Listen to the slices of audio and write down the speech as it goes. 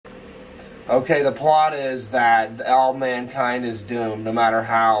Okay, the plot is that all mankind is doomed, no matter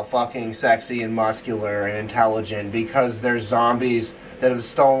how fucking sexy and muscular and intelligent, because there's zombies that have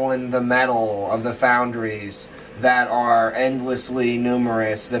stolen the metal of the foundries that are endlessly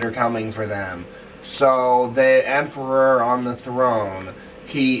numerous that are coming for them. So the Emperor on the throne,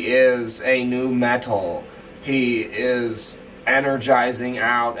 he is a new metal. He is energizing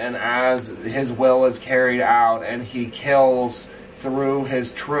out, and as his will is carried out and he kills through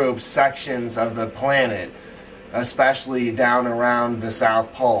his troops sections of the planet, especially down around the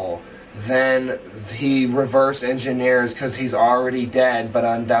South Pole, then he reverse engineers, because he's already dead but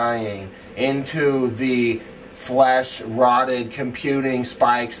undying, into the flesh rotted computing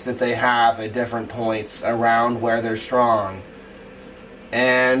spikes that they have at different points around where they're strong.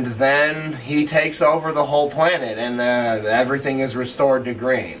 And then he takes over the whole planet, and everything is restored to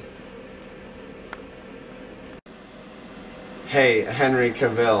green. Hey, Henry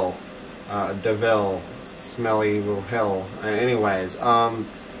Cavil, DeVille, Smelly Hill. Anyways,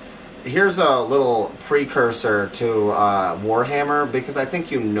 here's a little precursor to Warhammer, because I think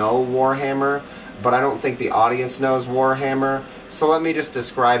you know Warhammer, but I don't think the audience knows Warhammer. So let me just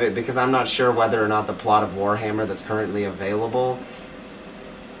describe it, because I'm not sure whether or not the plot of Warhammer that's currently available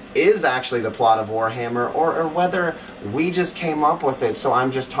is actually the plot of Warhammer, or whether we just came up with it, so I'm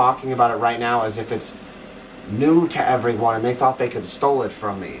just talking about it right now as if it's new to everyone and they thought they could steal it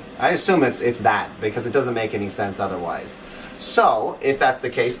from me. I assume it's that, because it doesn't make any sense otherwise. So, if that's the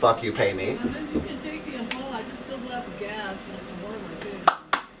case, fuck you, pay me. I think you can take the umbrella. I just filled it up with gas and it's a warmer too.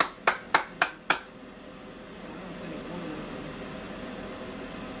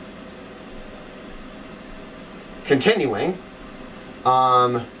 Continuing,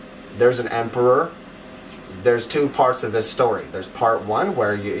 there's an emperor. There's two parts of this story. There's part one,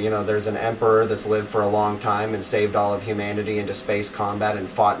 where you know there's an emperor that's lived for a long time and saved all of humanity into space combat and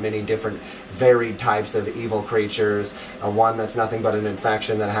fought many different varied types of evil creatures. One that's nothing but an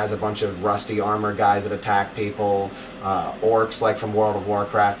infection that has a bunch of rusty armor guys that attack people. Orcs, like from World of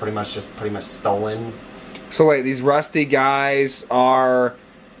Warcraft, pretty much stolen. So wait, these rusty guys are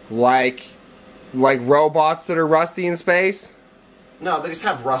like robots that are rusty in space? No, they just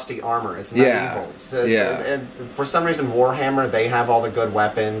have rusty armor. It's medieval. Yeah. And for some reason, Warhammer, they have all the good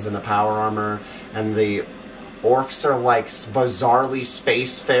weapons and the power armor, and the orcs are like bizarrely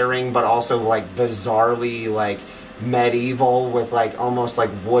spacefaring, but also like bizarrely like medieval with like almost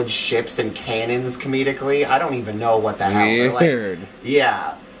like wood ships and cannons comedically. I don't even know what the hell. Weird. Like,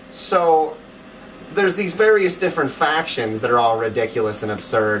 yeah. So there's these various different factions that are all ridiculous and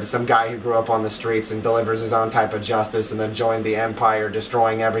absurd. Some guy who grew up on the streets and delivers his own type of justice and then joined the Empire,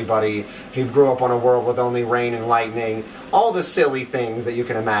 destroying everybody. He grew up on a world with only rain and lightning. All the silly things that you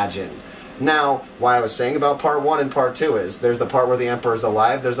can imagine. Now, what I was saying about part one and part two is, there's the part where the Emperor's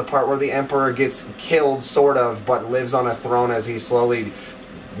alive, there's the part where the Emperor gets killed, sort of, but lives on a throne as he slowly,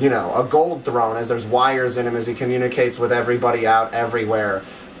 you know, a gold throne, as there's wires in him as he communicates with everybody out everywhere,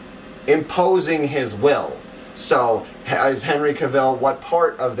 imposing his will. So, as Henry Cavil, what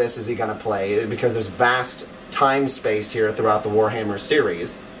part of this is he going to play? Because there's vast time space here throughout the Warhammer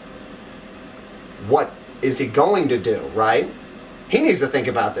series. What is he going to do, right? He needs to think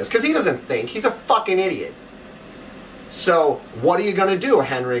about this, because he doesn't think. He's a fucking idiot. So, what are you going to do,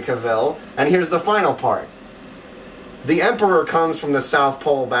 Henry Cavil? And here's the final part. The Emperor comes from the South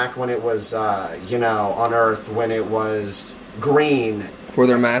Pole back when it was, you know, on Earth, when it was green. Were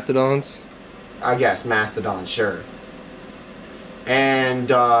there mastodons? I guess, mastodons, sure. And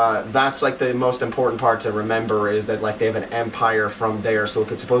that's like the most important part to remember, is that like they have an empire from there, so it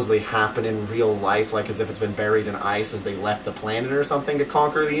could supposedly happen in real life, like as if it's been buried in ice as they left the planet or something to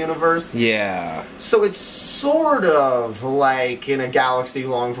conquer the universe. Yeah. So it's sort of like in a galaxy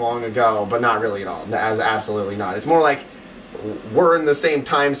long, long ago, but not really at all. As absolutely not. It's more like we're in the same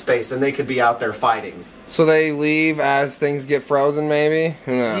time space and they could be out there fighting. So they leave as things get frozen, maybe?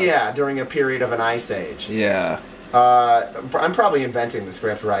 Who knows? Yeah, during a period of an ice age. Yeah. I'm probably inventing the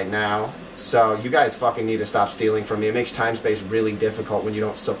script right now, so you guys fucking need to stop stealing from me. It makes time space really difficult when you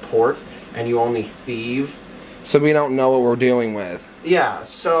don't support and you only thieve. So we don't know what we're dealing with. Yeah,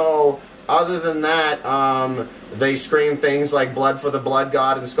 so other than that, they scream things like blood for the blood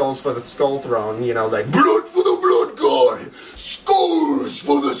god and skulls for the skull throne, you know, like blood for the blood god, skulls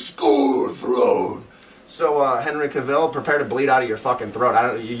for the skull throne. So, Henry Cavil, prepare to bleed out of your fucking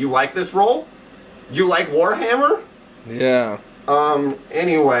throat. You like this role? You like Warhammer? Yeah.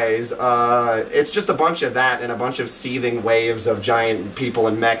 Anyways, it's just a bunch of that and a bunch of seething waves of giant people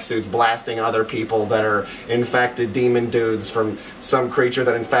in mech suits blasting other people that are infected demon dudes from some creature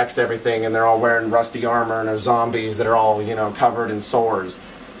that infects everything, and they're all wearing rusty armor and are zombies that are all, you know, covered in sores.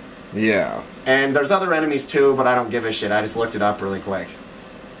 Yeah. And there's other enemies too, but I don't give a shit. I just looked it up really quick.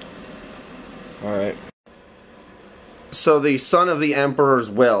 Alright. So the son of the Emperor's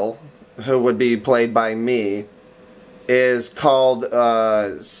Will, who would be played by me, is called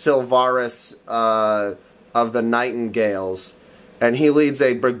Silvarus of the Nightingales. And he leads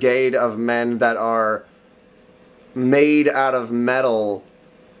a brigade of men that are made out of metal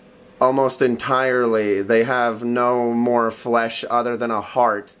almost entirely. They have no more flesh other than a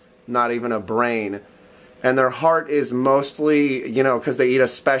heart, not even a brain. And their heart is mostly, you know, because they eat a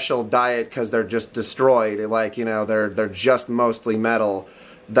special diet because they're just destroyed. Like, you know, they're just mostly metal.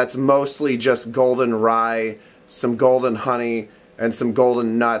 That's mostly just golden rye, some golden honey, and some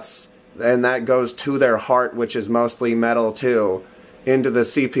golden nuts. And that goes to their heart, which is mostly metal too, into the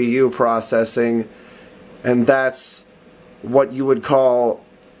CPU processing. And that's what you would call,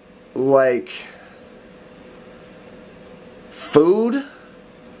 like, food?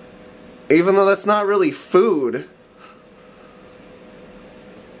 Even though that's not really food.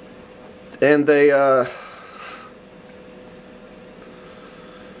 And they have,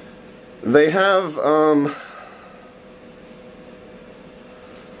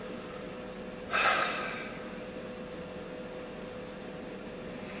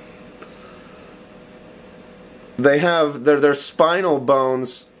 their spinal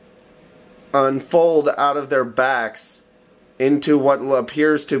bones unfold out of their backs into what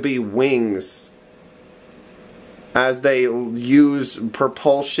appears to be wings as they use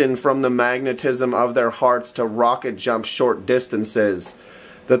propulsion from the magnetism of their hearts to rocket jump short distances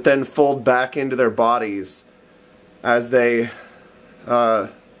that then fold back into their bodies as they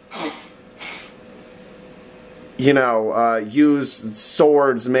use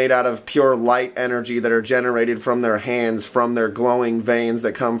swords made out of pure light energy that are generated from their hands, from their glowing veins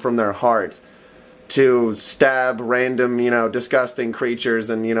that come from their heart, to stab random, disgusting creatures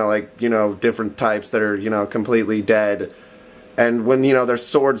and, different types that are, completely dead. And when, their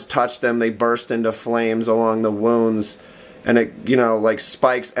swords touch them, they burst into flames along the wounds. And it,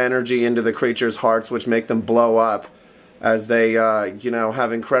 spikes energy into the creature's hearts, which make them blow up as they,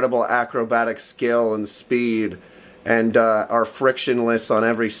 have incredible acrobatic skill and speed and are frictionless on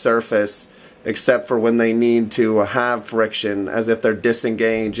every surface, except for when they need to have friction, as if they're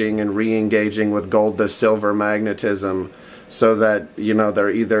disengaging and re-engaging with gold to silver magnetism, so that,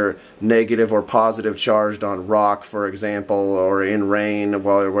 they're either negative or positive charged on rock, for example, or in rain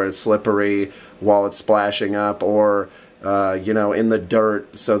where it's slippery while it's splashing up, or, in the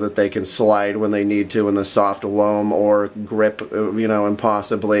dirt so that they can slide when they need to in the soft loam, or grip,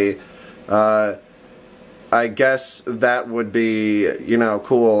 impossibly. I guess that would be,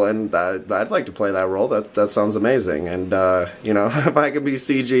 cool, and I'd like to play that role. That sounds amazing, and, if I could be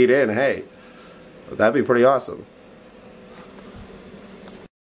CG'd in, hey, that'd be pretty awesome.